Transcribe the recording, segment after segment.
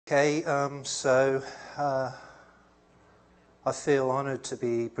Okay, I feel honoured to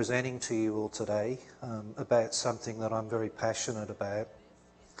be presenting to you all today about something that I'm very passionate about.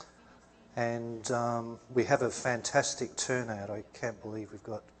 And we have a fantastic turnout. I can't believe we've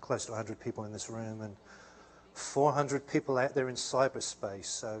got close to 100 people in this room and 400 people out there in cyberspace.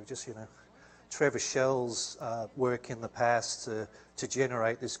 So just, you know, Trevor Shell's work in the past to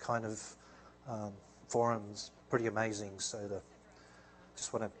generate this kind of forums, pretty amazing. So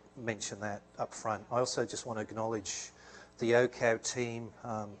just want to mention that up front. I also just want to acknowledge the OCAO team.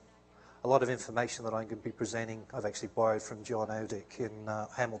 A lot of information that I'm going to be presenting I've actually borrowed from John Odick in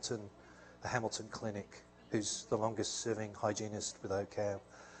Hamilton, the Hamilton Clinic, who's the longest serving hygienist with OCAO.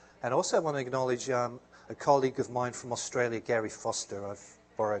 And I also want to acknowledge a colleague of mine from Australia, Gary Foster. I've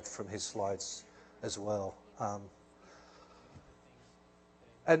borrowed from his slides as well.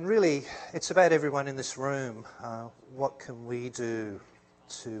 And really, it's about everyone in this room. What can we do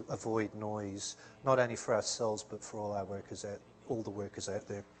to avoid noise, not only for ourselves, but for all our workers all the workers out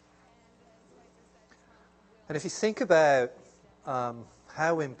there? And if you think about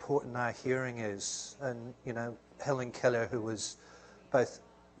how important our hearing is, and you know, Helen Keller, who was both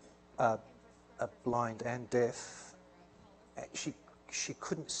blind and deaf, she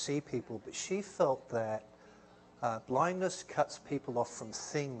couldn't see people, but she felt that blindness cuts people off from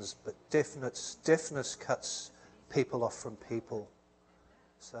things, but deafness cuts people off from people.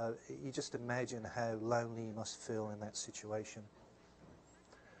 So you just imagine how lonely you must feel in that situation.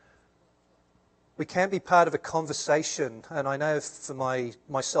 We can be part of a conversation, and I know for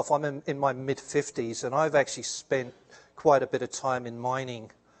myself, I'm in my mid-50s, and I've actually spent quite a bit of time in mining.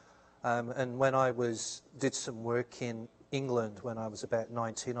 And when I did some work in England when I was about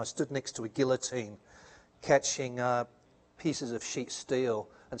 19, I stood next to a guillotine, catching pieces of sheet steel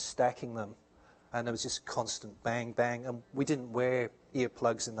and stacking them. And there was just constant bang, bang. And we didn't wear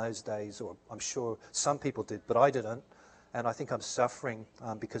earplugs in those days, or I'm sure some people did, but I didn't. And I think I'm suffering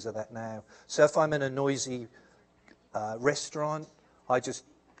because of that now. So if I'm in a noisy restaurant,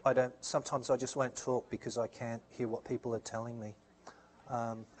 sometimes I just won't talk because I can't hear what people are telling me.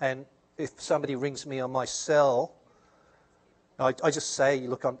 And if somebody rings me on my cell, I just say,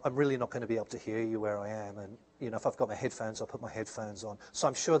 look, I'm really not going to be able to hear you where I am. And you know, if I've got my headphones, I'll put my headphones on. So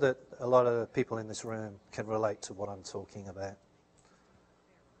I'm sure that a lot of the people in this room can relate to what I'm talking about.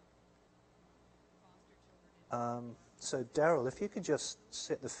 So Daryl, if you could just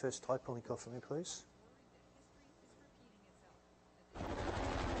set the first hyperlink off for me, please.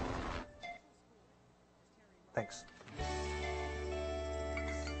 Thanks.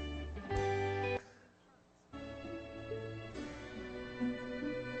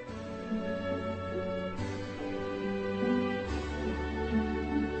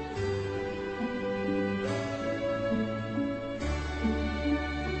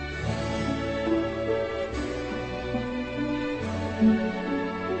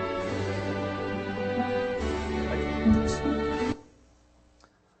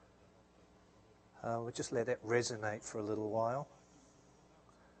 We'll just let it resonate for a little while.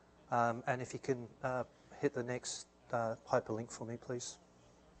 And if you can hit the next hyperlink for me, please.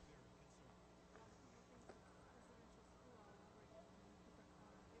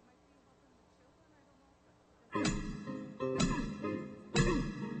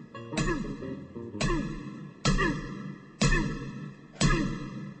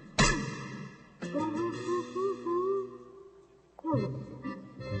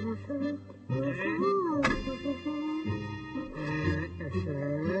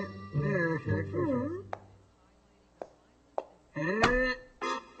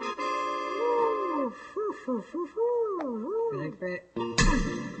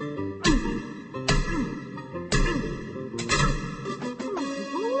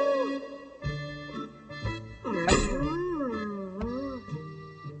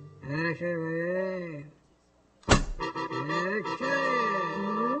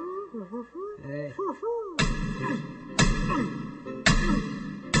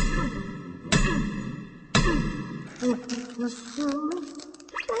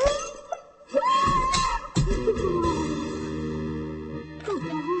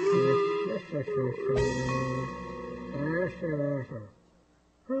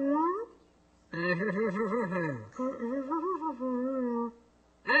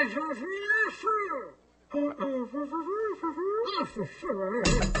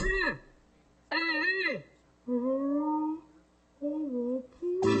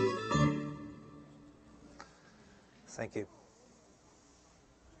 Thank you.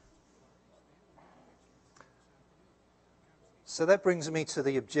 So that brings me to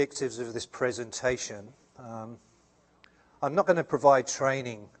the objectives of this presentation. I'm not going to provide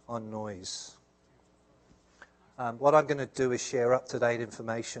training on noise. What I'm going to do is share up-to-date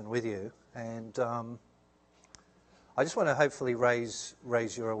information with you, and I just want to hopefully raise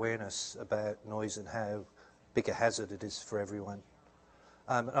your awareness about noise and how big a hazard it is for everyone.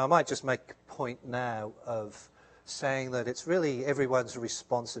 And I might just make a point now of saying that it's really everyone's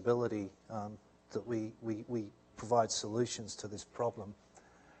responsibility that we provide solutions to this problem.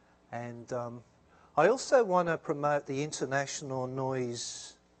 And I also want to promote the International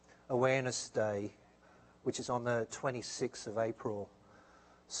Noise Awareness Day, which is on the 26th of April.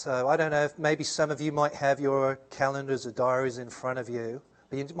 So I don't know if maybe some of you might have your calendars or diaries in front of you,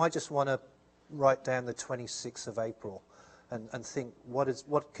 but you might just want to write down the 26th of April and think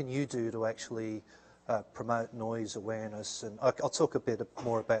what can you do to actually promote noise awareness, and I'll talk a bit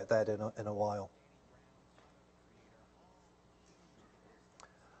more about that in a while.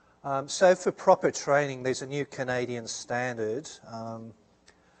 So for proper training, there's a new Canadian standard.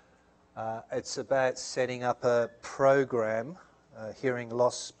 It's about setting up a program, a hearing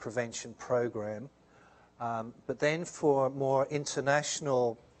loss prevention program. But then for more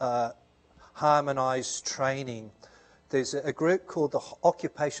international harmonized training, there's a group called the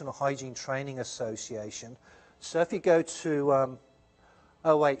Occupational Hygiene Training Association. So if you go to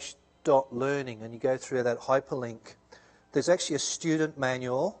oh.learning and you go through that hyperlink, there's actually a student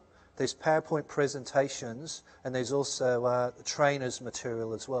manual, there's PowerPoint presentations, and there's also trainer's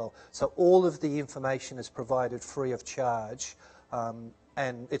material as well. So all of the information is provided free of charge,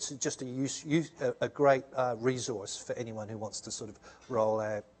 and it's just a great resource for anyone who wants to sort of roll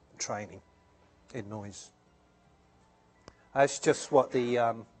out training in noise. That's just what the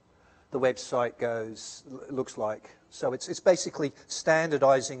website looks like. So it's basically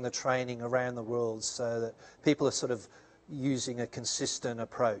standardizing the training around the world so that people are sort of using a consistent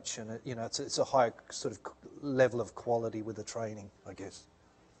approach, and it's a high sort of level of quality with the training, I guess.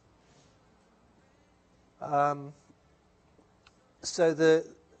 So the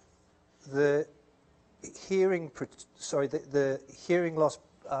hearing loss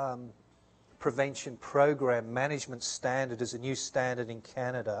prevention program management standard is a new standard in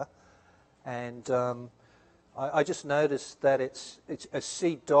Canada, and I just noticed that it's a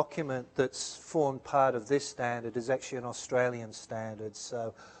seed document that's formed part of this standard is actually an Australian standard.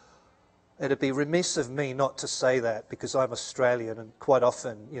 So it'd be remiss of me not to say that, because I'm Australian, and quite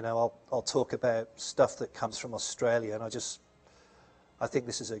often, I'll talk about stuff that comes from Australia, and I think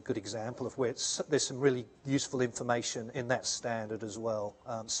this is a good example of where there's some really useful information in that standard as well.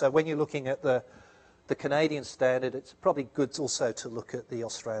 So when you're looking at the Canadian standard, it's probably good also to look at the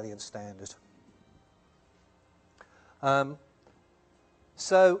Australian standard.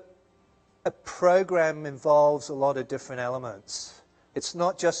 So a program involves a lot of different elements. It's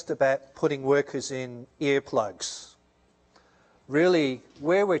not just about putting workers in earplugs. Really,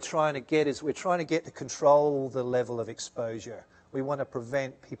 where we're trying to get is we're trying to get to control the level of exposure. We want to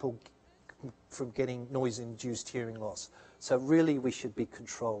prevent people from getting noise-induced hearing loss. So really, we should be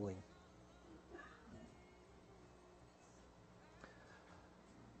controlling.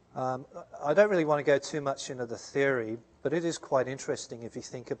 I don't really want to go too much into the theory, but it is quite interesting if you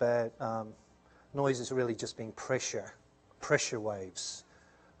think about noise as really just being pressure waves,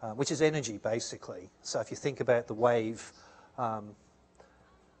 which is energy basically. So if you think about the wave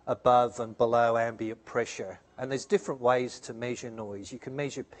above and below ambient pressure, and there's different ways to measure noise. You can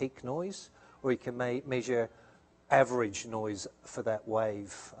measure peak noise, or you can measure average noise for that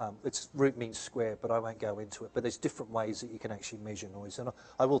wave. It's root mean square, but I won't go into it. But there's different ways that you can actually measure noise, and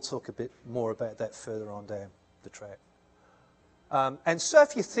I will talk a bit more about that further on down the track. And so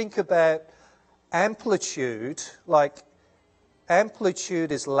if you think about amplitude, like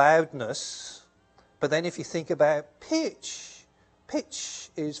amplitude is loudness, but then if you think about pitch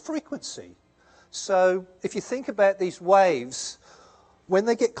is frequency. So if you think about these waves, when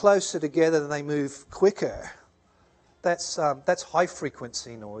they get closer together and they move quicker, that's high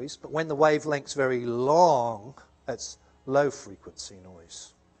frequency noise, but when the wavelength's very long, that's low frequency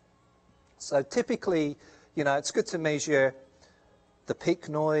noise. So typically, it's good to measure the peak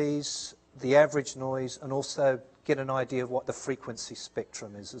noise, the average noise, and also get an idea of what the frequency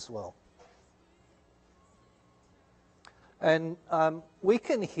spectrum is as well. And we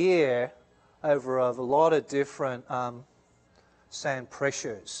can hear over a lot of different sound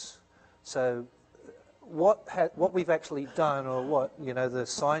pressures. So what we've actually done, or what the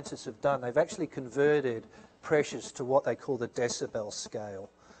scientists have done, they've actually converted pressures to what they call the decibel scale.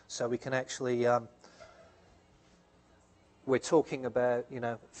 So we can actually we're talking about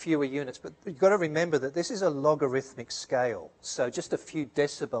fewer units, but you've got to remember that this is a logarithmic scale. So just a few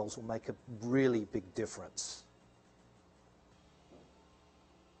decibels will make a really big difference.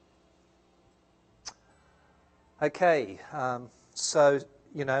 Okay, so,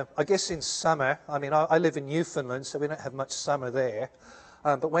 you know, I guess in summer, I mean, I live in Newfoundland, so we don't have much summer there.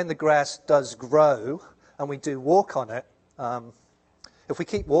 But when the grass does grow and we do walk on it, if we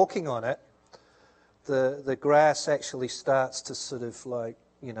keep walking on it, the grass actually starts to sort of like,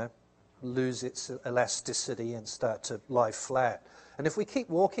 you know, lose its elasticity and start to lie flat. And if we keep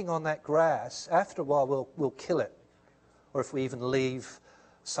walking on that grass, after a while we'll kill it. Or if we even leave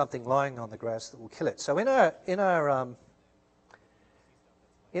something lying on the grass, that will kill it. So in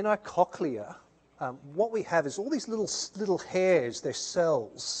our cochlea, what we have is all these little hairs, they're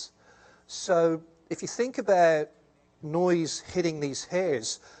cells. So if you think about noise hitting these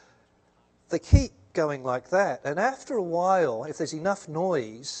hairs, they keep going like that. And after a while, if there's enough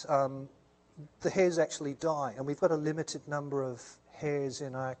noise, the hairs actually die. And we've got a limited number of hairs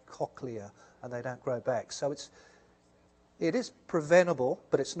in our cochlea, and they don't grow back. So it is preventable,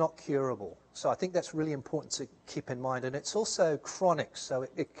 but it's not curable. So I think that's really important to keep in mind. And it's also chronic, so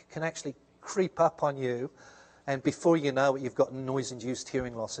it can actually creep up on you, and before you know it, you've got noise-induced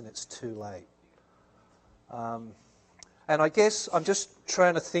hearing loss, and it's too late. And I guess I'm just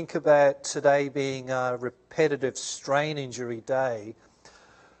trying to think about today being a repetitive strain injury day.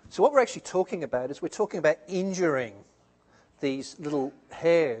 So what we're actually talking about is we're talking about injuring these little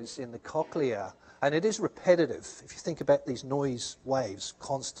hairs in the cochlea. And it is repetitive, if you think about these noise waves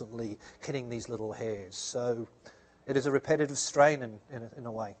constantly hitting these little hairs. So it is a repetitive strain in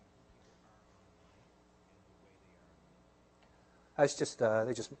a way. It's just,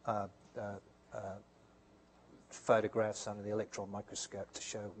 they're just photographs under the electron microscope to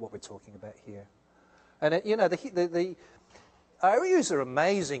show what we're talking about here. And you know, the REUs are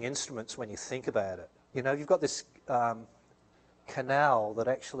amazing instruments when you think about it. You know, you've got this canal that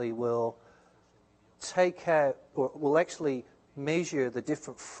actually will take out, or will actually measure the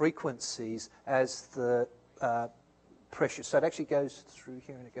different frequencies as the pressure. So it actually goes through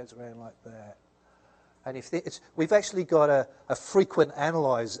here and it goes around like that. And if we've actually got a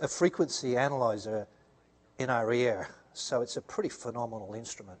frequency analyzer in our ear, so it's a pretty phenomenal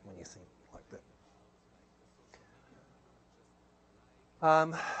instrument when you think like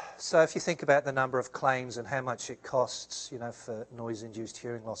that. So if you think about the number of claims and how much it costs, you know, for noise-induced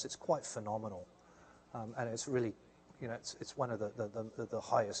hearing loss, it's quite phenomenal. And it's really, you know, it's one of the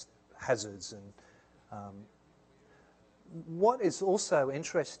highest hazards. And what is also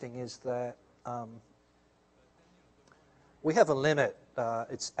interesting is that we have a limit.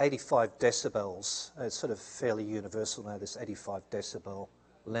 It's 85 decibels. It's sort of fairly universal now, this 85 decibel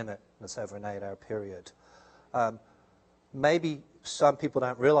limit that's over an 8-hour period. Maybe some people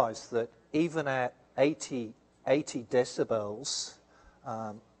don't realize that even at 80 decibels,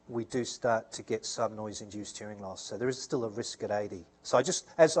 we do start to get some noise-induced hearing loss. So there is still a risk at 80. So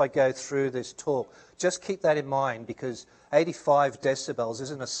as I go through this talk, just keep that in mind, because 85 decibels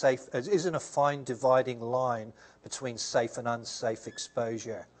isn't a fine dividing line between safe and unsafe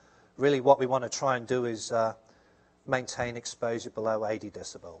exposure. Really what we want to try and do is maintain exposure below 80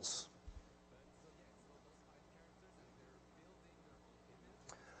 decibels.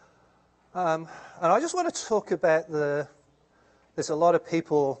 And I just want to talk about there's a lot of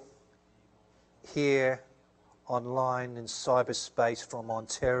people here online in cyberspace from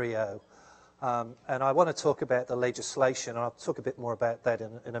Ontario, and I want to talk about the legislation, and I'll talk a bit more about that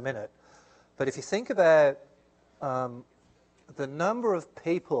in a minute. But if you think about the number of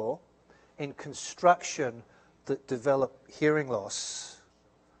people in construction that develop hearing loss,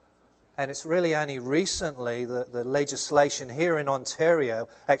 and it's really only recently that the legislation here in Ontario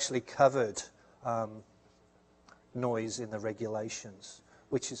actually covered noise in the regulations,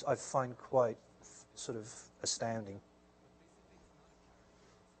 which is, I find, quite sort of astounding.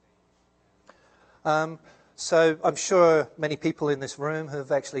 So I'm sure many people in this room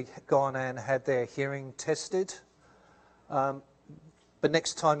have actually gone and had their hearing tested. But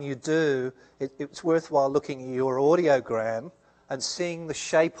next time you do, it's worthwhile looking at your audiogram and seeing the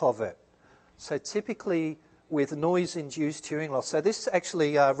shape of it. So typically with noise-induced hearing loss, so this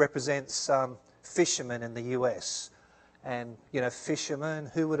actually represents fishermen in the US. And, you know, fishermen,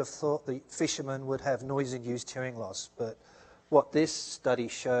 who would have thought the fishermen would have noise-induced hearing loss? But what this study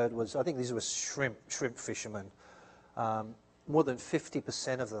showed was, I think these were shrimp fishermen. More than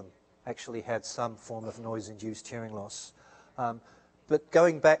 50% of them actually had some form of noise-induced hearing loss. But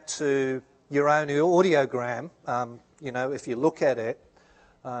going back to your own audiogram, you know, if you look at it,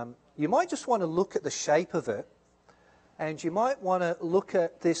 you might just want to look at the shape of it, and you might want to look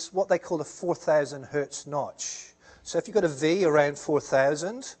at this, what they call a 4,000 hertz notch. So if you've got a V around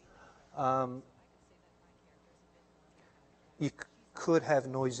 4,000, you could have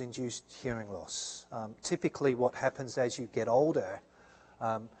noise-induced hearing loss. Typically what happens as you get older,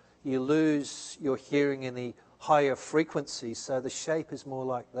 you lose your hearing in the higher frequencies, so the shape is more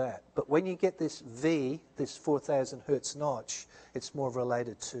like that. But when you get this V, this 4,000 hertz notch, it's more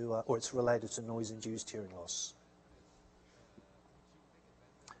related to, or it's related to noise-induced hearing loss.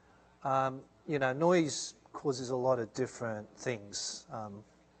 You know, noise causes a lot of different things,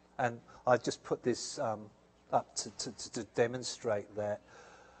 and I've just put this up to demonstrate that.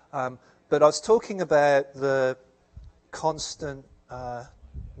 But I was talking about the constant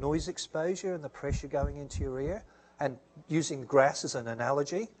noise exposure and the pressure going into your ear, and using grass as an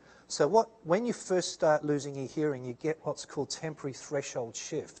analogy. So when you first start losing your hearing, you get what's called temporary threshold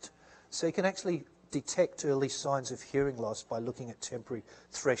shift. So you can actually detect early signs of hearing loss by looking at temporary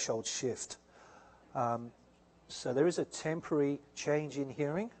threshold shift. So there is a temporary change in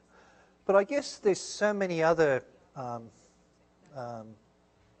hearing, but I guess there's so many other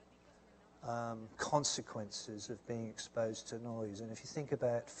consequences of being exposed to noise. And if you think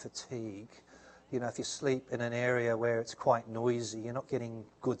about fatigue, you know, if you sleep in an area where it's quite noisy, you're not getting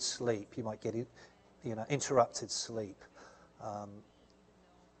good sleep. You might get, you know, interrupted sleep.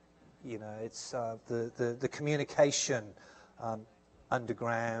 You know, it's the communication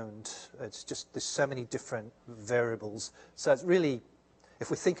underground. It's just, there's so many different variables. So it's really,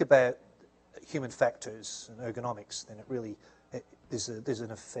 if we think about human factors and ergonomics, then it really, there's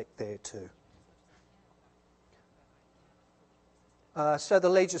an effect there too. So the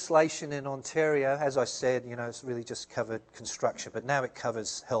legislation in Ontario, as I said, you know, it's really just covered construction, but now it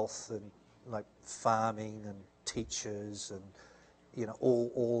covers health and like farming and teachers and, you know,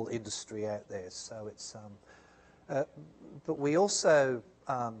 all industry out there. So it's, but we also,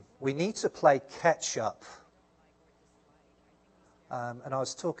 we need to play catch up. And I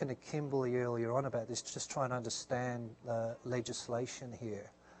was talking to Kimberly earlier on about this, just trying to understand the legislation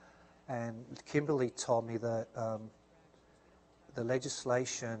here. And Kimberly told me that the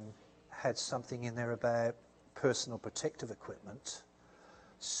legislation had something in there about personal protective equipment.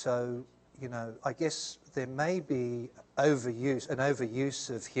 So, you know, I guess there may be an overuse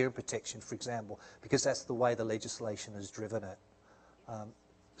of hearing protection, for example, because that's the way the legislation has driven it.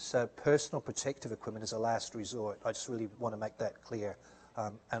 So personal protective equipment is a last resort. I just really want to make that clear,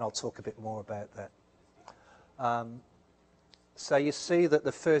 and I'll talk a bit more about that. So you see that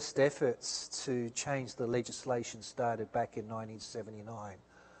the first efforts to change the legislation started back in 1979,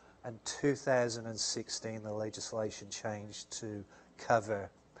 and 2016 the legislation changed to cover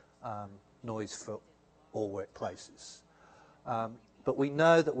noise for all workplaces. But we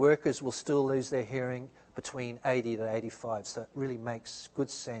know that workers will still lose their hearing between 80 to 85, so it really makes good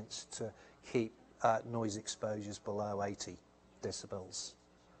sense to keep noise exposures below 80 decibels.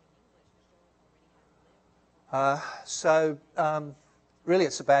 Really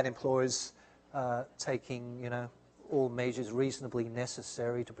it's about employers taking, you know, all measures reasonably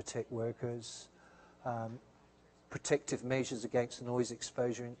necessary to protect workers. Protective measures against noise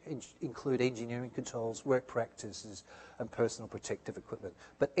exposure include engineering controls, work practices, and personal protective equipment.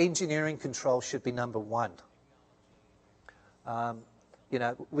 But engineering control should be number one. You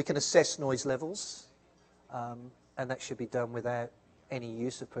know, we can assess noise levels, and that should be done without any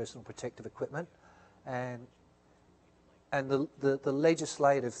use of personal protective equipment. And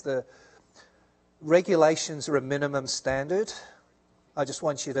the regulations are a minimum standard. I just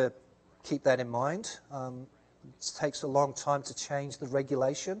want you to keep that in mind. It takes a long time to change the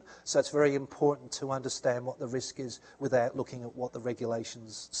regulation, so it's very important to understand what the risk is without looking at what the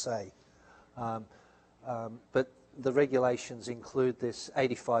regulations say. But the regulations include this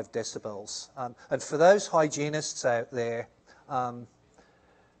 85 decibels. And for those hygienists out there,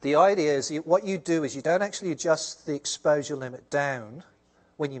 the idea is what you do is you don't actually adjust the exposure limit down.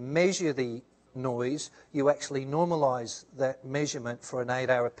 When you measure the noise, you actually normalize that measurement for an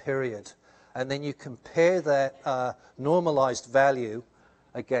 8-hour period. And then you compare that normalized value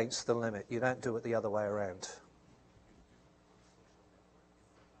against the limit. You don't do it the other way around.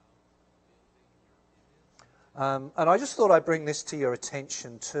 And I just thought I'd bring this to your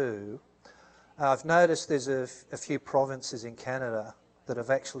attention too. I've noticed there's a few provinces in Canada that have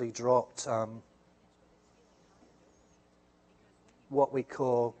actually dropped what we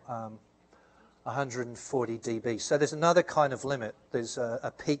call 140 dB. So there's another kind of limit. There's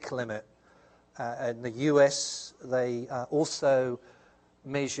a peak limit. In the US, they also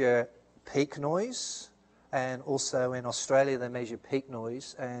measure peak noise, and also in Australia they measure peak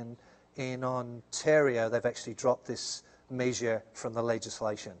noise, and in Ontario they've actually dropped this measure from the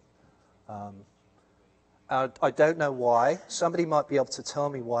legislation. I don't know why. Somebody might be able to tell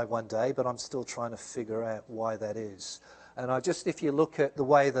me why one day, but I'm still trying to figure out why that is. And if you look at the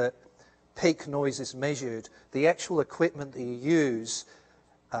way that peak noise is measured, the actual equipment that you use,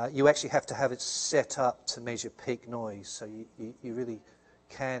 you actually have to have it set up to measure peak noise. So you really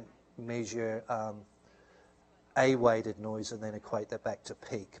can't measure A-weighted noise and then equate that back to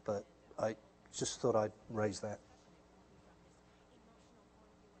peak. But I just thought I'd raise that.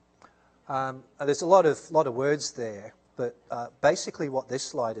 There's a lot of words there, but basically what this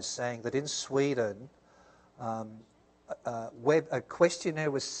slide is saying, that in Sweden, a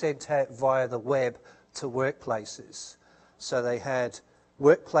questionnaire was sent out via the web to workplaces. So they had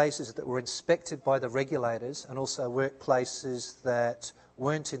workplaces that were inspected by the regulators and also workplaces that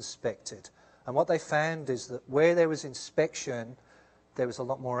weren't inspected. And what they found is that where there was inspection, there was a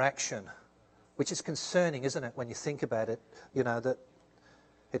lot more action, which is concerning, isn't it, when you think about it, you know, that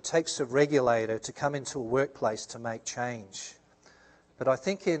it takes a regulator to come into a workplace to make change. But I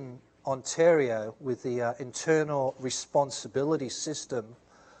think in Ontario, with the internal responsibility system,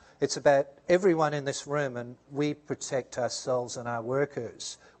 it's about everyone in this room, and we protect ourselves and our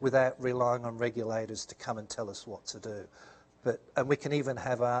workers without relying on regulators to come and tell us what to do. And we can even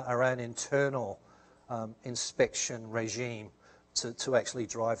have our own internal inspection regime to actually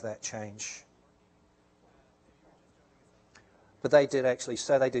drive that change. But they did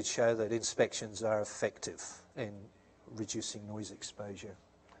show that inspections are effective in reducing noise exposure.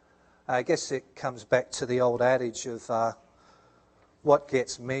 I guess it comes back to the old adage of what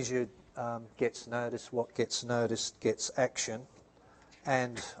gets measured gets noticed, what gets noticed gets action.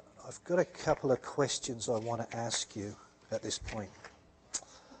 And I've got a couple of questions I want to ask you at this point.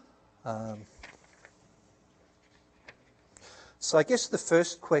 So I guess the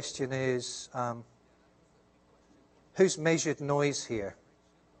first question is, who's measured noise here?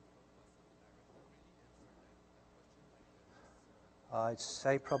 I'd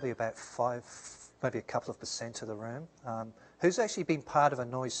say probably about 5, maybe a couple of % of the room. Who's actually been part of a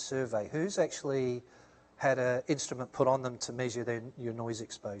noise survey? Who's actually had an instrument put on them to measure your noise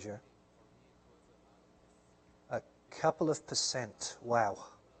exposure? A couple of %. Wow.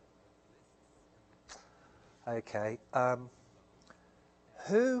 Okay.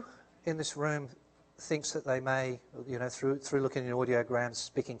 Who in this room thinks that they may, you know, through looking at audiograms,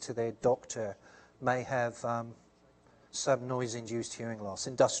 speaking to their doctor, may have some noise-induced hearing loss,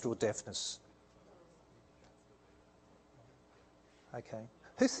 industrial deafness? Okay.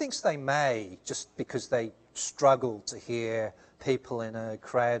 Who thinks they may, just because they struggle to hear people in a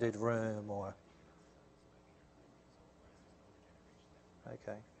crowded room or...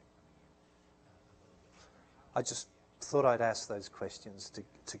 Okay. I just thought I'd ask those questions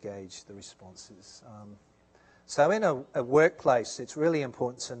to gauge the responses. So in a workplace, it's really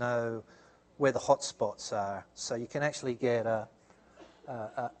important to know where the hot spots are. So you can actually get a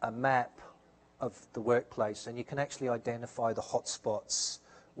map of the workplace, and you can actually identify the hot spots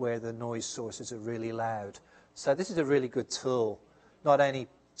where the noise sources are really loud. So this is a really good tool, not only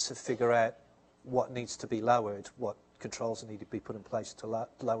to figure out what needs to be lowered, what controls need to be put in place to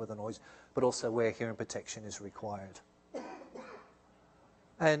lower the noise, but also where hearing protection is required.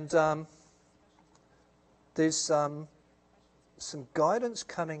 And there's some guidance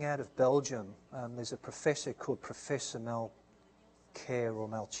coming out of Belgium. There's a professor called Professor Malcher.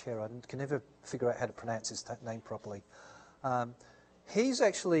 I can never figure out how to pronounce his name properly. He's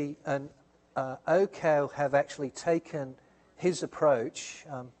actually, OCAO have actually taken his approach,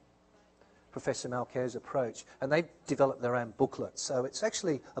 Professor Malcher's approach, and they've developed their own booklet. So it's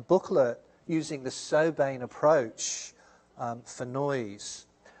actually a booklet using the Sobane approach for noise.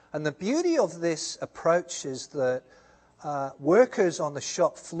 And the beauty of this approach is that workers on the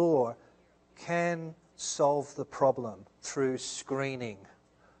shop floor can solve the problem through screening.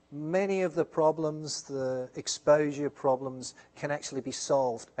 Many of the problems, the exposure problems, can actually be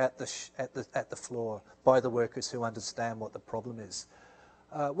solved at the floor by the workers who understand what the problem is.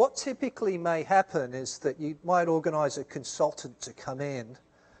 What typically may happen is that you might organise a consultant to come in,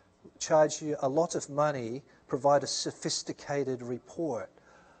 charge you a lot of money, provide a sophisticated report,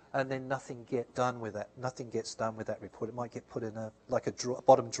 and then nothing gets done with that. Nothing gets done with that report. It might get put in a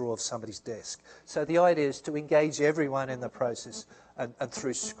bottom drawer of somebody's desk. So the idea is to engage everyone in the process and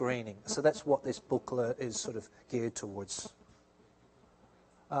through screening. So that's what this booklet is sort of geared towards.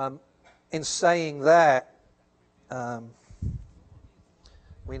 In saying that,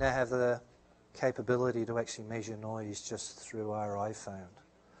 we now have the capability to actually measure noise just through our iPhone.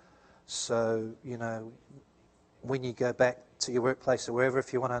 So, you know, when you go back to your workplace or wherever,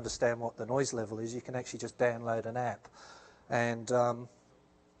 if you want to understand what the noise level is, you can actually just download an app. And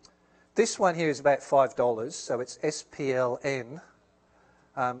this one here is about $5, so it's SPLN.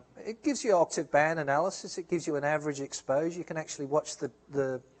 It gives you octave band analysis. It gives you an average exposure. You can actually watch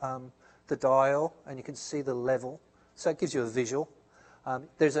the dial and you can see the level. So it gives you a visual.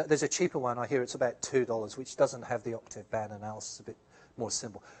 There's a cheaper one. I hear it's about $2, which doesn't have the octave band analysis. A bit more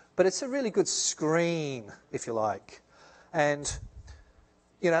simple. But it's a really good screen, if you like. And,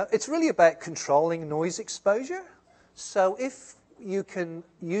 you know, it's really about controlling noise exposure. So if you can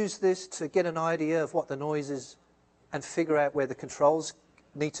use this to get an idea of what the noise is and figure out where the controls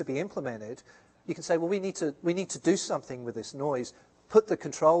need to be implemented, you can say, well, we need to do something with this noise, put the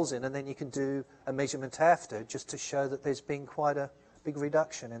controls in, and then you can do a measurement after just to show that there's been quite a big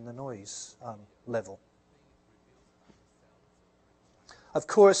reduction in the noise level. Of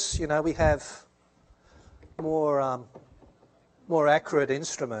course, you know, we have more accurate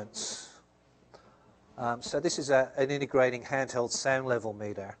instruments. So this is an integrating handheld sound level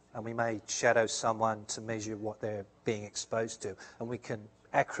meter, and we may shadow someone to measure what they're being exposed to, and we can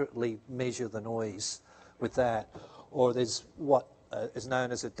accurately measure the noise with that. Or there's what is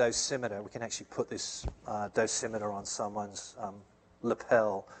known as a dosimeter. We can actually put this dosimeter on someone's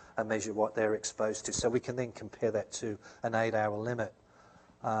lapel and measure what they're exposed to. So we can then compare that to an 8-hour limit.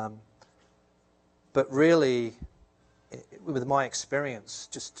 But really, with my experience,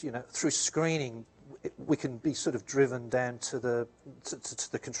 just, you know, through screening, we can be sort of driven down to the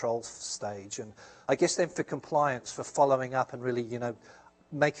control stage. And I guess then for compliance, for following up and really, you know,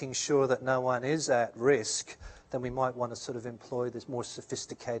 making sure that no one is at risk, then we might want to sort of employ this more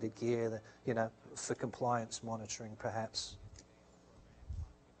sophisticated gear, that, you know, for compliance monitoring perhaps.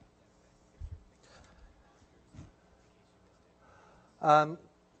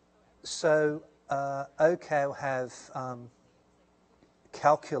 So OCAO have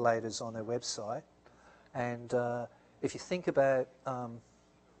calculators on their website, and if you think about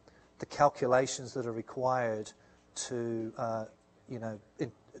the calculations that are required to, you know,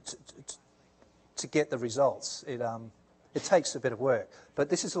 to get the results, it takes a bit of work. But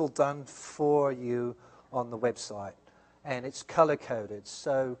this is all done for you on the website, and it's color-coded.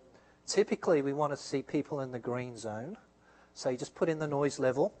 So typically we want to see people in the green zone. So you just put in the noise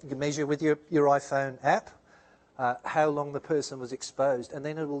level. You can measure with your iPhone app how long the person was exposed, and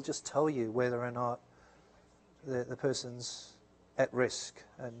then it will just tell you whether or not the person's at risk.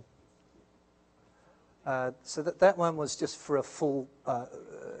 And so that one was just for a full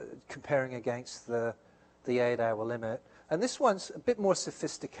comparing against the 8-hour limit. And this one's a bit more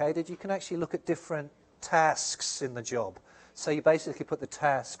sophisticated. You can actually look at different tasks in the job. So you basically put the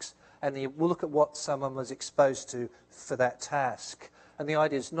tasks, and we'll look at what someone was exposed to for that task. And the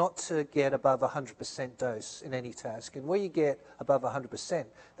idea is not to get above 100% dose in any task. And where you get above 100%,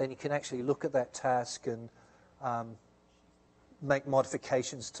 then you can actually look at that task and make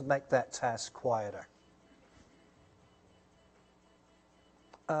modifications to make that task quieter.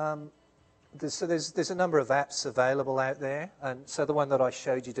 So there's a number of apps available out there. And so the one that I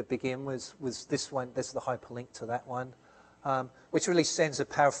showed you to begin was this one. This is the hyperlink to that one. Which really sends a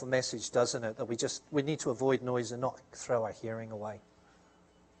powerful message, doesn't it? That we need to avoid noise and not throw our hearing away.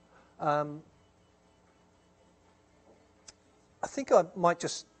 I think I might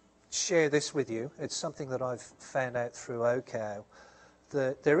just share this with you. It's something that I've found out through OCAO.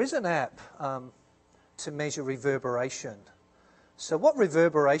 There is an app to measure reverberation. So what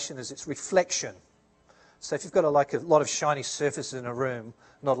reverberation is? It's reflection. So if you've got a lot of shiny surfaces in a room,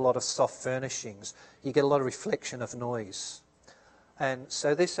 not a lot of soft furnishings, you get a lot of reflection of noise. And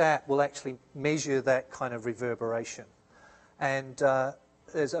so this app will actually measure that kind of reverberation. And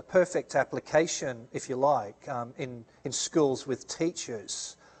there's a perfect application, if you like, in schools with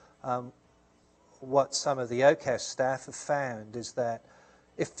teachers. What some of the OCAS staff have found is that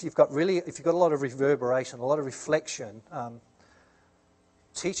if you've got a lot of reverberation, a lot of reflection,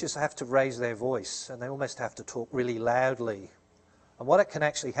 teachers have to raise their voice, and they almost have to talk really loudly. And what it can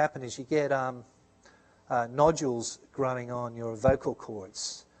actually happen is you get nodules growing on your vocal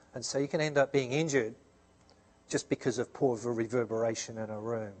cords, and so you can end up being injured just because of poor reverberation in a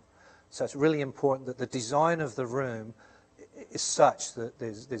room. So it's really important that the design of the room is such that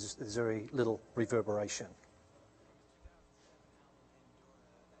there's very little reverberation.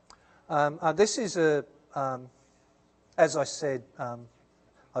 This is as I said,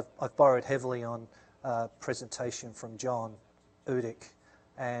 I've borrowed heavily on a presentation from John Udick,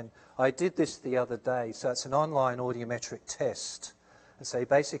 and I did this the other day. So it's an online audiometric test. And so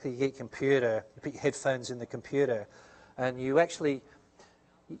basically you get your computer, you put your headphones in the computer, and you actually,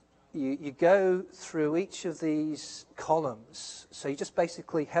 you go through each of these columns. So you just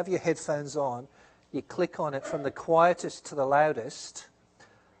basically have your headphones on, you click on it from the quietest to the loudest,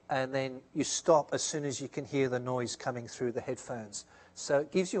 and then you stop as soon as you can hear the noise coming through the headphones. So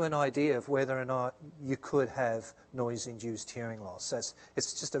it gives you an idea of whether or not you could have noise-induced hearing loss. So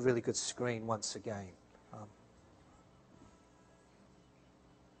it's just a really good screen once again.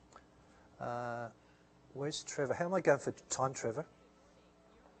 Where's Trevor? How am I going for time, Trevor?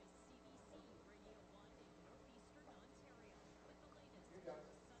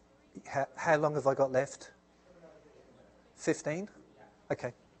 How long have I got left? 15?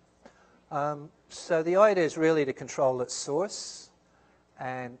 Okay. So the idea is really to control its source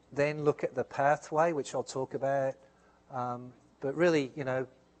and then look at the pathway, which I'll talk about. But really, you know,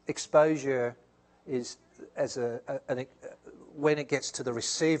 exposure is when it gets to the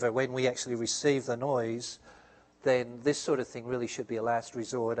receiver, when we actually receive the noise, then this sort of thing really should be a last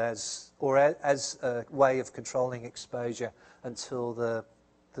resort as a way of controlling exposure until the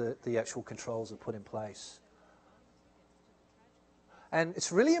actual controls are put in place. And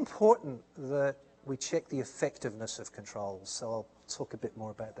it's really important that we check the effectiveness of controls. So I'll talk a bit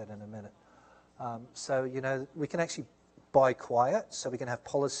more about that in a minute. So, you know, we can actually buy quiet, so we can have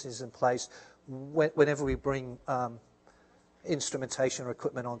policies in place whenever we bring instrumentation or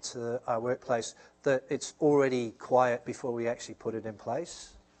equipment onto our workplace, that it's already quiet before we actually put it in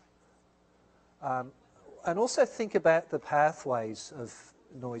place. And also think about the pathways of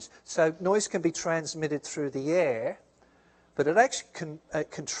noise. So noise can be transmitted through the air, but it actually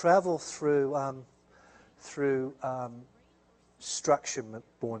can travel through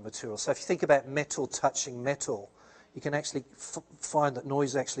structure-borne material. So if you think about metal touching metal, you can actually find that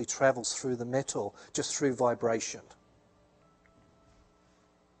noise actually travels through the metal just through vibration.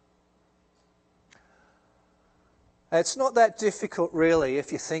 It's not that difficult, really,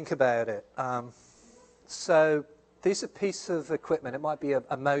 if you think about it. So there's a piece of equipment. It might be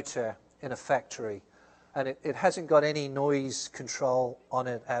a motor in a factory, and it hasn't got any noise control on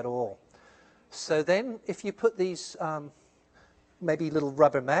it at all. So then if you put these maybe little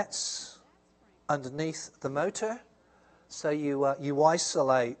rubber mats underneath the motor, so you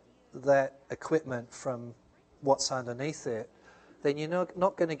isolate that equipment from what's underneath it, then you're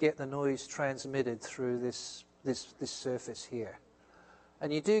not going to get the noise transmitted through this surface here.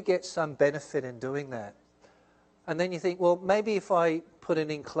 And you do get some benefit in doing that. And then you think, well, maybe if I put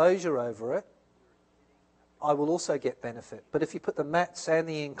an enclosure over it, I will also get benefit. But if you put the mats and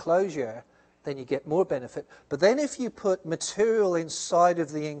the enclosure, then you get more benefit. But then if you put material inside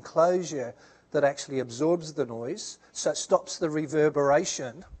of the enclosure that actually absorbs the noise, so it stops the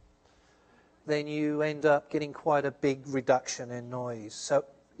reverberation, then you end up getting quite a big reduction in noise. So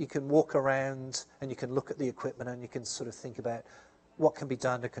you can walk around and you can look at the equipment and you can sort of think about what can be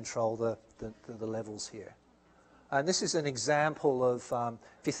done to control the levels here. And this is an example of,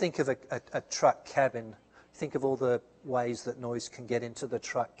 if you think of a truck cabin, think of all the ways that noise can get into the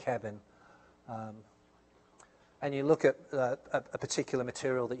truck cabin. And you look at a particular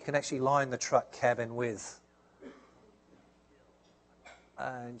material that you can actually line the truck cabin with.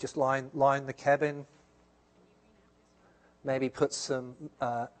 And just line the cabin, maybe put some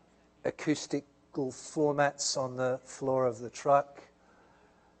acoustical formats on the floor of the truck.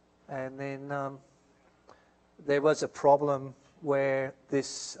 And then there was a problem where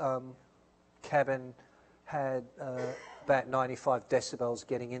this cabin had about 95 decibels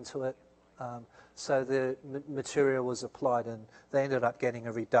getting into it. So the material was applied and they ended up getting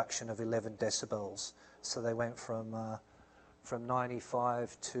a reduction of 11 decibels. So they went from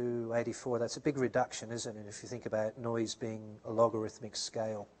 95 to 84. That's a big reduction, isn't it, if you think about noise being a logarithmic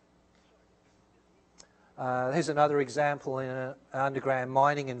scale. Here's another example in an underground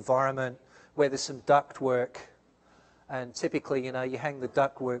mining environment where there's some duct work. And typically, you know, you hang the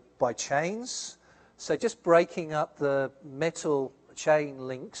ductwork by chains. So just breaking up the metal chain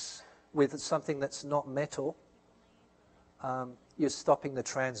links with something that's not metal, you're stopping the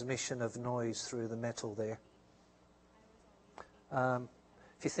transmission of noise through the metal there.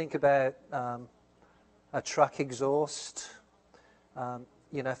 If you think about a truck exhaust,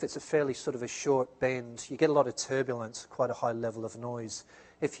 you know, if it's a fairly sort of a short bend, you get a lot of turbulence, quite a high level of noise.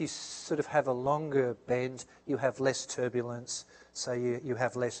 If you sort of have a longer bend, you have less turbulence, so you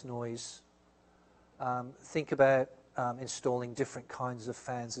have less noise. Think about installing different kinds of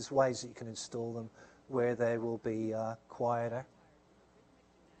fans. There's ways that you can install them where they will be quieter.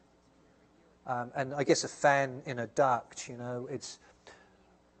 And I guess a fan in a duct, you know, it's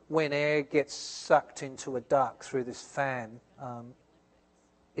when air gets sucked into a duct through this fan,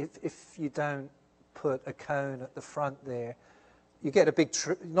 if you don't put a cone at the front there, you get a big,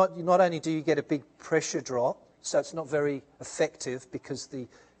 not only do you get a big pressure drop, so it's not very effective because the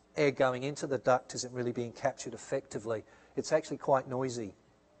air going into the duct isn't really being captured effectively. It's actually quite noisy.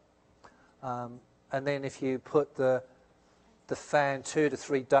 And then if you put the the fan 2 to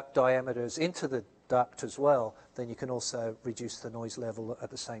 3 duct diameters into the duct as well, then you can also reduce the noise level at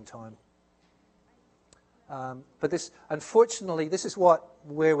the same time. But this, unfortunately, this is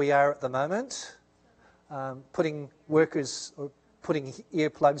where we are at the moment. Putting workers or putting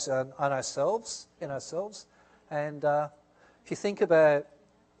earplugs on ourselves, and if you think about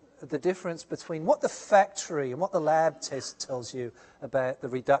the difference between what the factory and what the lab test tells you about the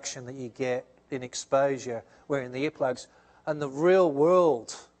reduction that you get in exposure wearing the earplugs and the real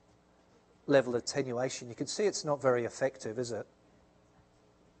world level of attenuation, you can see it's not very effective, is it?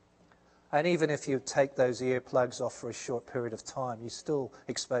 And even if you take those earplugs off for a short period of time, you're still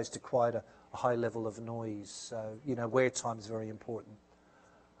exposed to quite a high level of noise. So, you know, wear time is very important.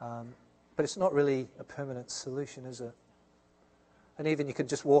 But it's not really a permanent solution, is it? And even you can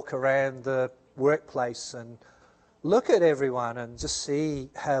just walk around the workplace and look at everyone and just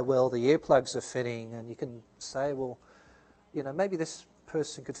see how well the earplugs are fitting, and you can say, well, you know, maybe this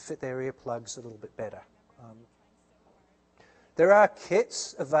person could fit their earplugs a little bit better. There are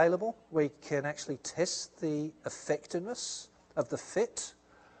kits available where you can actually test the effectiveness of the fit,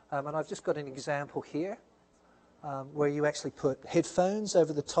 and I've just got an example here where you actually put headphones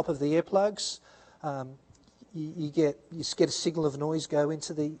over the top of the earplugs. You get a signal of noise go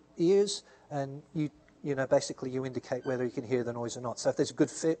into the ears, and you know, basically you indicate whether you can hear the noise or not. So if there's a good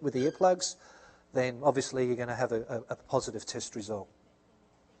fit with the earplugs, then obviously you're going to have a positive test result.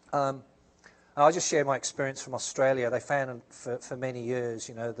 I'll just share my experience from Australia. They found for many years,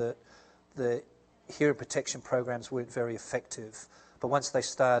 you know, that the hearing protection programs weren't very effective. But once they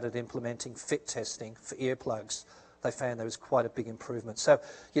started implementing fit testing for earplugs, they found there was quite a big improvement. So,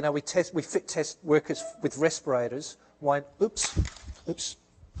 you know, we fit test workers with respirators. Why? Oops, a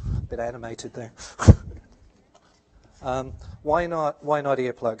bit animated there. Why not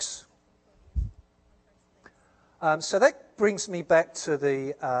earplugs? So that brings me back to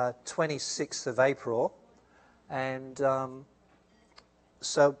the 26th of April, and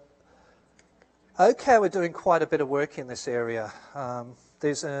so we're doing quite a bit of work in this area.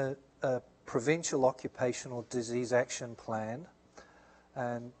 There's a provincial occupational disease action plan,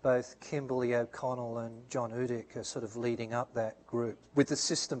 and both Kimberly O'Connell and John Udick are sort of leading up that group with the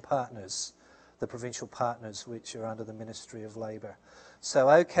system partners, the provincial partners, which are under the Ministry of Labour. So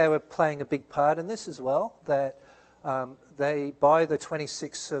we're playing a big part in this as well, that by the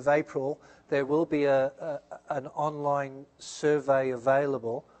 26th of April, there will be an online survey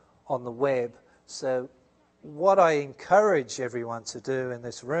available on the web. So what I encourage everyone to do in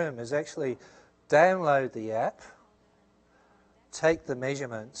this room is actually download the app, take the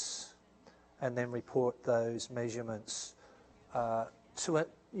measurements, and then report those measurements to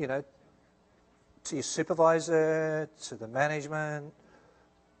your supervisor, to the management,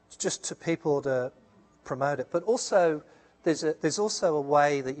 just to people to promote it. But also, there's also a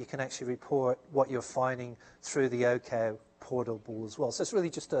way that you can actually report what you're finding through the OCAO portal as well. So it's really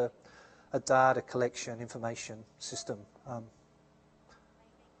just a data collection information system.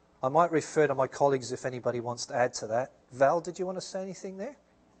 I might refer to my colleagues if anybody wants to add to that. Val, did you want to say anything there?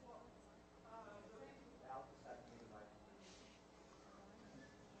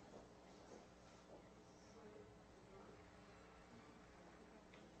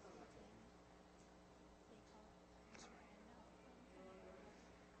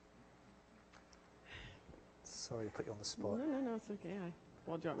 Sorry to put you on the spot. No, it's okay.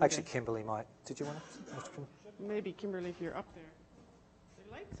 Actually, Kimberly might. Did you want to? Maybe Kimberly, if you're up there.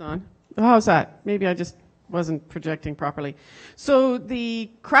 The light's on. How's that? Maybe I just wasn't projecting properly. So the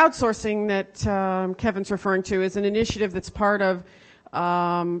crowdsourcing that Kevin's referring to is an initiative that's part of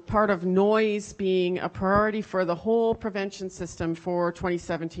noise being a priority for the whole prevention system for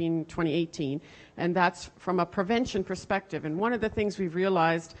 2017-2018, and that's from a prevention perspective. And one of the things we've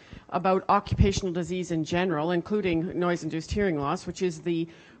realized about occupational disease in general, including noise-induced hearing loss, which is the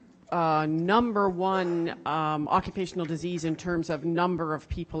number one occupational disease in terms of number of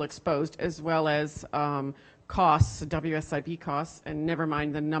people exposed, as well as costs, WSIB costs, and never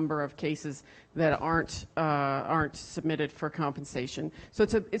mind the number of cases that aren't submitted for compensation. So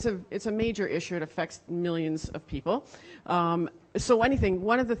it's a major issue. It affects millions of people. One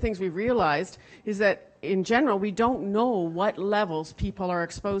of the things we realized is that in general, we don't know what levels people are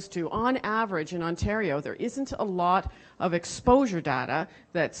exposed to. On average in Ontario, there isn't a lot of exposure data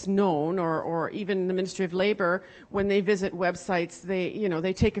that's known, or even the Ministry of Labour, when they visit websites,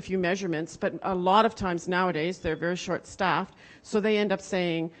 they take a few measurements, but a lot of times nowadays they're very short-staffed, so they end up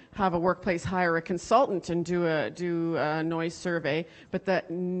saying, have a workplace hire a consultant and do a noise survey, but the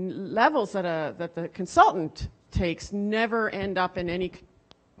levels that the consultant takes never end up in any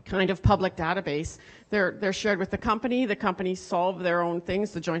kind of public database. They're shared with the companies solve their own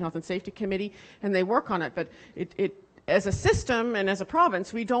things, the Joint Health and Safety Committee, and they work on it. But it as a system and as a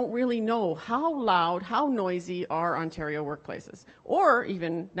province, we don't really know how loud, how noisy are Ontario workplaces, or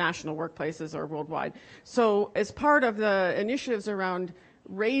even national workplaces or worldwide. So as part of the initiatives around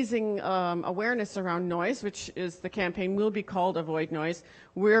raising awareness around noise, which is the campaign will be called Avoid Noise,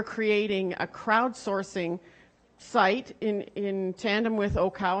 we're creating a crowdsourcing site in tandem with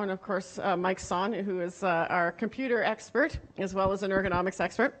OCOW and of course Mike Son, who is our computer expert as well as an ergonomics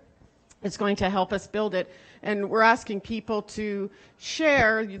expert. It's going to help us build it, and we're asking people to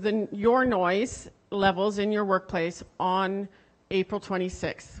share your noise levels in your workplace on April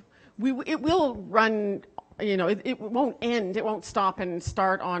 26th. It will run, you know, it won't end, it won't stop and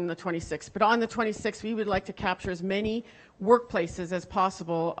start on the 26th, but on the 26th we would like to capture as many workplaces as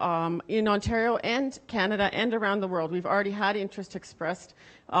possible in Ontario and Canada and around the world. We've already had interest expressed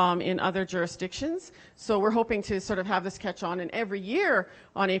in other jurisdictions, so we're hoping to sort of have this catch on, and every year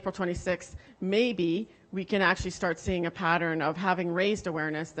on April 26th maybe we can actually start seeing a pattern of having raised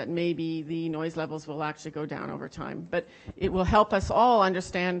awareness that maybe the noise levels will actually go down over time. But it will help us all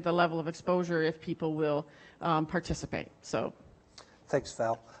understand the level of exposure if people will participate. So, thanks,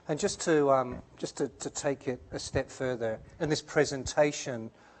 Val. And just to take it a step further, in this presentation,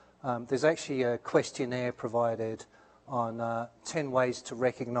 there's actually a questionnaire provided on 10 ways to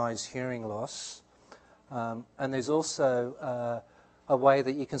recognise hearing loss, and there's also a way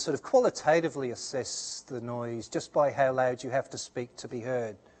that you can sort of qualitatively assess the noise just by how loud you have to speak to be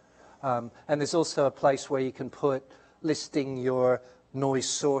heard. And there's also a place where you can put listing your noise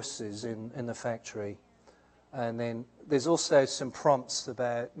sources in the factory. And then there's also some prompts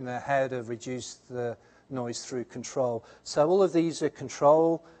about, you know, how to reduce the noise through control. So all of these are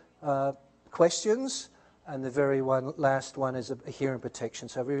control questions, and the very last one is a hearing protection.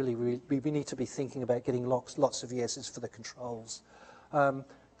 So really, we need to be thinking about getting lots of yeses for the controls.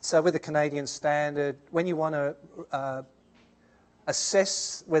 So with the Canadian standard, when you want to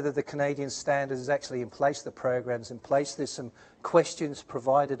assess whether the Canadian standard is actually in place, the program's in place, there's some questions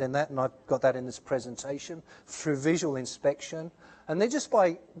provided in that, and I've got that in this presentation, through visual inspection. And they're just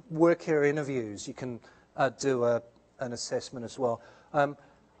by work area interviews. You can do an assessment as well.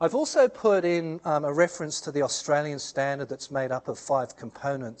 I've also put in a reference to the Australian standard that's made up of 5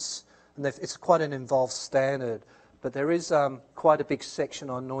 components. And it's quite an involved standard. But there is quite a big section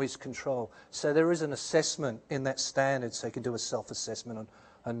on noise control. So there is an assessment in that standard, so you can do a self-assessment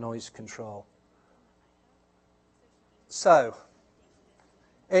on noise control. So,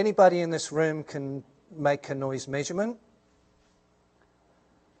 anybody in this room can make a noise measurement.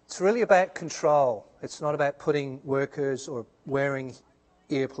 It's really about control. It's not about putting workers or wearing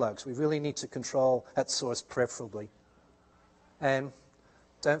earplugs. We really need to control at source preferably. And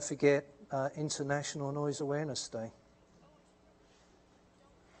don't forget International Noise Awareness Day.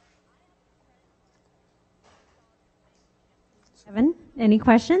 Kevin, any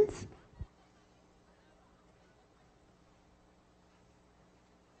questions?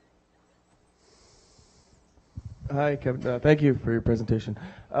 Hi, Kevin. Thank you for your presentation.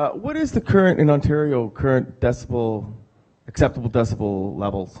 What is the current, in Ontario, acceptable decibel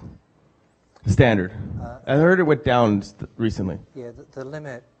levels standard? I heard it went down recently. Yeah, the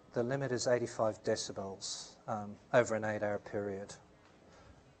limit is 85 decibels over an 8-hour period.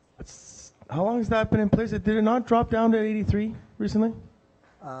 How long has that been in place? Did it not drop down to 83 recently?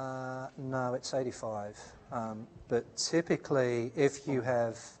 No, it's 85. But typically, if you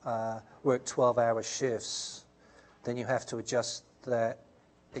have worked 12-hour shifts, then you have to adjust the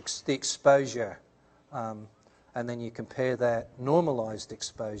exposure, and then you compare that normalized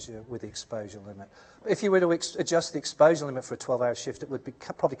exposure with the exposure limit. If you were to adjust the exposure limit for a 12-hour shift, it would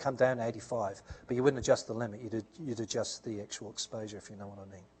probably come down to 85, but you wouldn't adjust the limit, you'd adjust the actual exposure, if you know what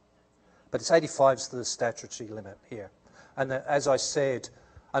I mean. But it's 85 is the statutory limit here. And as I said,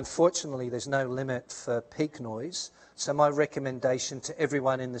 unfortunately, there's no limit for peak noise. So my recommendation to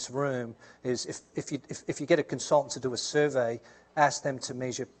everyone in this room is if you get a consultant to do a survey, ask them to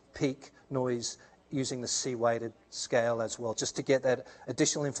measure peak noise using the C-weighted scale as well, just to get that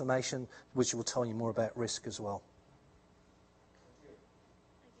additional information, which will tell you more about risk as well.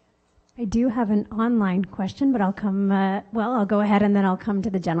 I do have an online question, but I'll go ahead and then I'll come to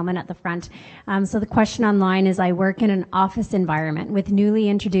the gentleman at the front. So the question online is, I work in an office environment with newly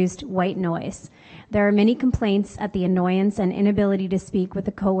introduced white noise. There are many complaints at the annoyance and inability to speak with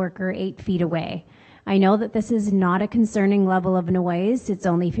a coworker 8 feet away. I know that this is not a concerning level of noise. It's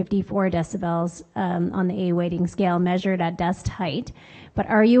only 54 decibels on the A weighting scale measured at desk height. But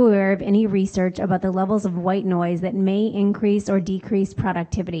are you aware of any research about the levels of white noise that may increase or decrease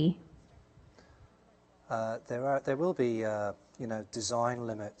productivity? There will be design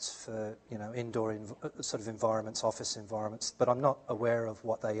limits for indoor sort of environments, office environments, but I'm not aware of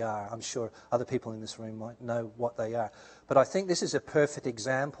what they are. I'm sure other people in this room might know what they are. But I think this is a perfect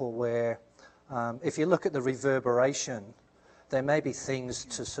example where if you look at the reverberation, there may be things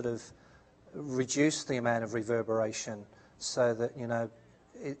to sort of reduce the amount of reverberation so that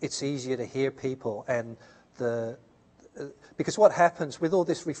it's easier to hear people, and because what happens with all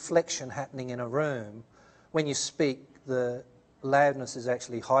this reflection happening in a room, when you speak, the loudness is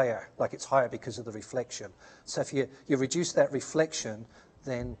actually higher, like it's higher because of the reflection. So if you reduce that reflection,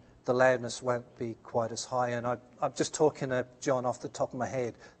 then the loudness won't be quite as high. And I'm just talking to John off the top of my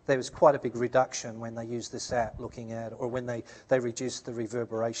head. There was quite a big reduction when they used this app, looking at, or when they reduced the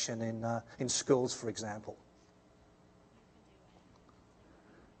reverberation in schools, for example.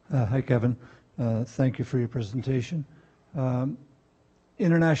 Hi, Kevin. Thank you for your presentation.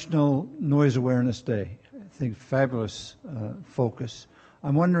 International Noise Awareness Day. I think fabulous focus.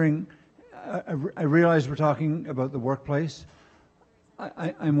 I'm wondering, I realize we're talking about the workplace.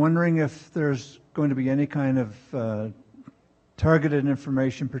 I'm wondering if there's going to be any kind of targeted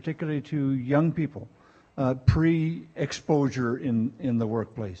information, particularly to young people, pre-exposure in the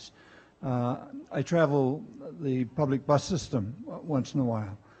workplace. I travel the public bus system once in a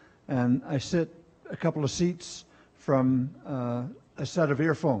while, and I sit a couple of seats from a set of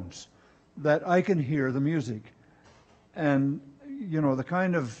earphones that I can hear the music. And, the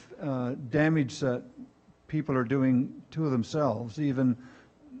kind of damage that people are doing to themselves, even,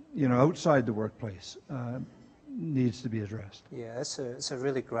 outside the workplace, needs to be addressed. Yeah, it's a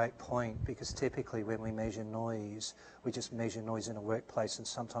really great point, because typically when we measure noise, we just measure noise in a workplace, and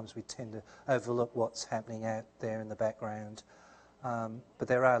sometimes we tend to overlook what's happening out there in the background. But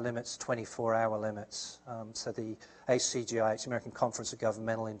there are limits, 24-hour limits. So the ACGI, the American Conference of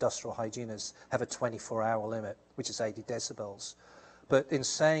Governmental Industrial Hygienists, have a 24-hour limit, which is 80 decibels. But in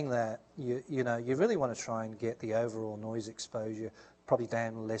saying that, you really want to try and get the overall noise exposure probably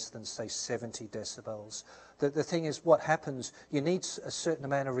down less than, say, 70 decibels. The thing is, what happens, you need a certain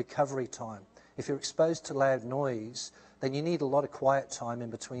amount of recovery time. If you're exposed to loud noise, then you need a lot of quiet time in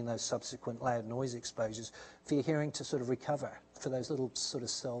between those subsequent loud noise exposures for your hearing to sort of recover, for those little sort of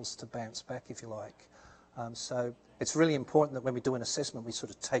cells to bounce back, if you like. So it's really important that when we do an assessment, we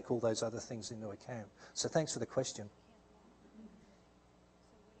sort of take all those other things into account. So thanks for the question.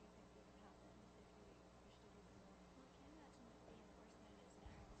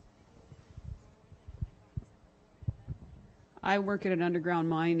 I work at an underground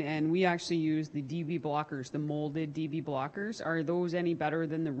mine, and we actually use the DB blockers, the molded DB blockers. Are those any better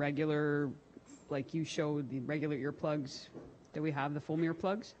than the regular, like you showed, the regular earplugs that we have, the foam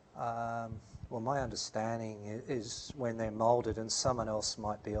earplugs? Well, my understanding is when they're molded, and someone else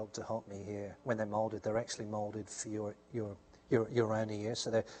might be able to help me here, when they're molded, they're actually molded for your own ear.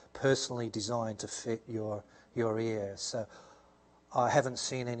 So they're personally designed to fit your ear. So I haven't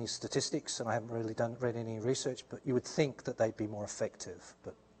seen any statistics, and I haven't really read any research, but you would think that they'd be more effective,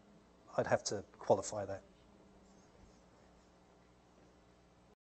 but I'd have to qualify that.